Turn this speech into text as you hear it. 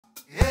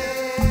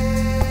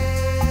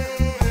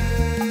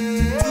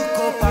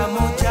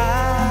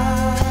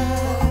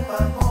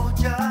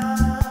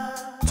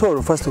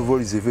Tooro, first of all,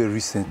 is a very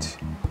recent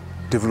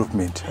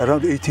development,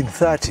 around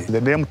 1830. The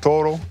name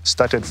Tooro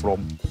started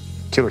from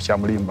Kiro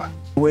Chamlimba.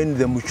 When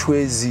the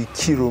Muchwezi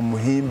Kiro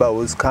Muhimba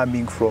was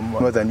coming from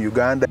northern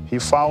Uganda, he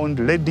found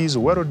ladies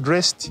well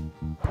dressed,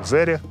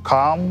 very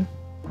calm,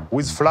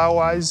 with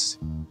flowers,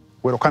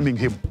 welcoming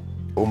him.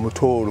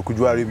 Omutoro,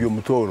 kujwara ibyo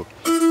Mutoro.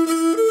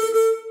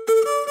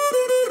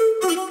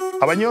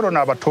 Abanyoro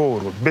na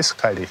Abatoro,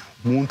 basically,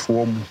 muntu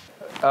womu.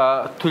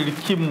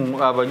 Tulikimu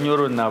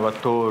Abanyoro na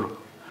Abatoro.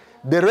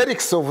 The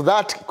relics of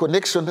that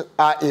connection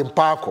are in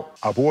Mpako.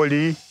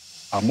 Aboli,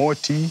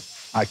 Amoti,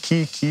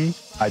 Akiki,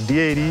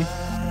 Adieri.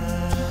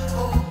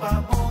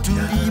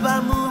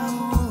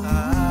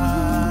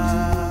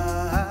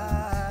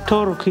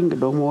 Tooro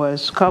Kingdom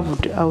was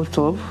carved out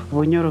of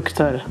Bunyoro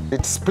Kitara.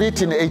 It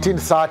split in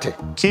 1830.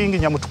 King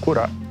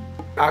Nyamutukura.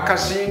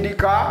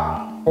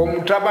 Akasindika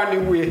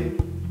omutabani we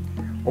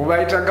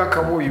obayitaga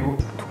Kabuyu.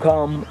 To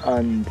come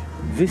and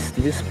visit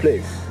this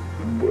place,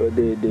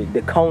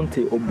 the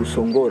county of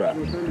Busongora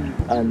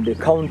and the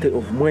county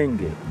of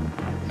Mwenge,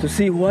 to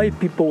see why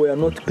people were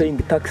not paying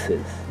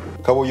taxes.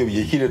 Kabuyu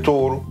yekile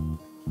Tooro.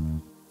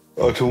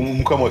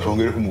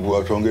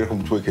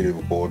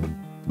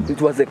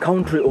 It was a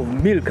country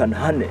of milk and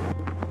honey,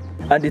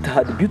 and it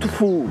had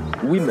beautiful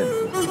women.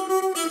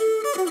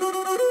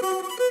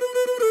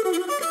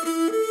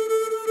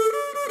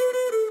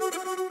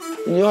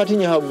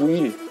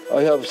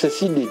 I have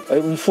seceded. I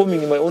am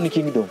forming my own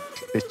kingdom.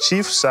 The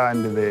chiefs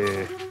and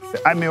the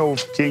army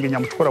of King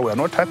Nyamutukura were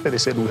not happy. They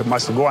said we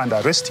must go and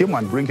arrest him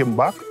and bring him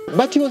back.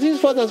 But he was his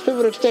father's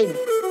favorite child.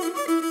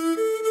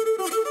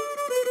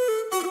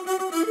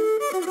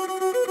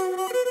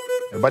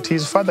 But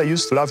his father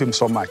used to love him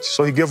so much,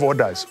 so he gave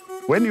orders.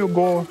 When you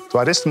go to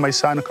arrest my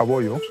son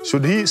Kaboyo,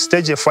 should he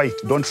stage a fight,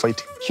 don't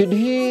fight him. Should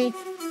he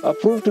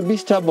prove to be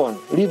stubborn,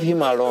 leave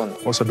him alone.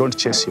 Also, don't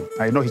chase him.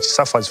 I know he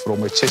suffers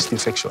from a chest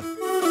infection.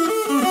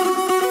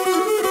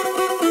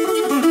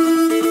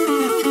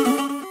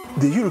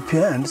 The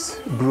Europeans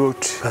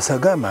brought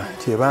Kasagama,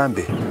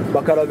 Chebambe.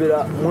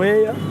 Bakarabira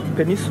Mweya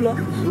Peninsula,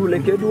 through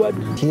Lake Edward.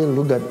 Here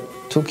Lugard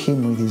took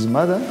him with his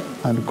mother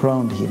and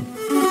crowned him.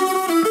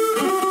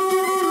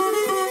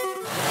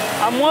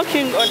 I'm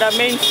walking on the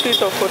main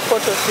street of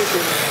Porto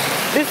City.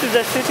 This is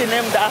a city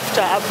named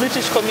after a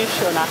British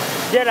commissioner,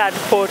 Gerard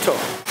Porto.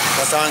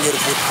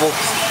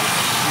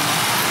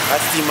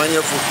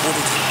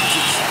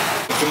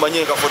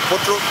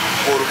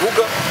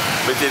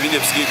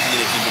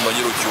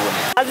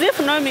 As if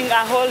naming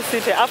a whole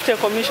city after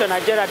Commissioner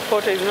Gerard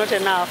Porto is not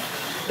enough,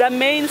 the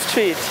main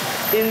street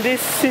in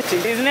this city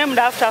is named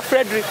after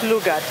Frederick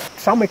Lugard.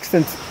 To some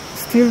extent,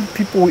 still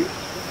people,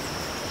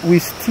 we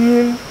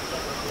still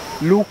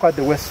look at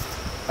the West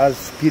as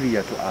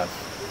superior to us.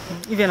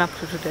 Even up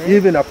to today?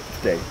 Even up to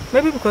today.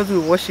 Maybe because we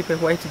worship a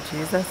white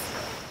Jesus.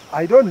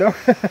 I don't know.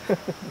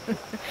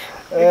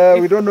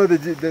 We don't know the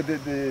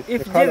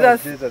color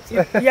of Jesus.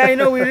 Yeah, I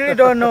know, we really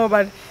don't know,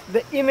 but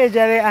the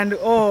imagery and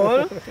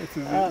all,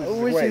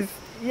 which white.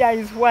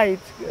 Is white.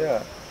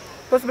 Yeah.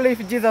 Possibly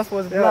if Jesus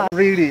was black.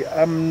 Really,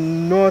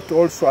 I'm not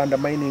also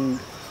undermining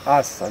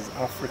us as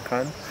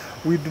Africans.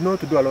 We do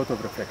not do a lot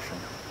of reflection.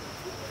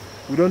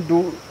 We don't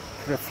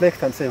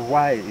reflect and say,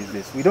 why is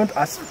this? We don't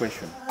ask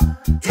questions.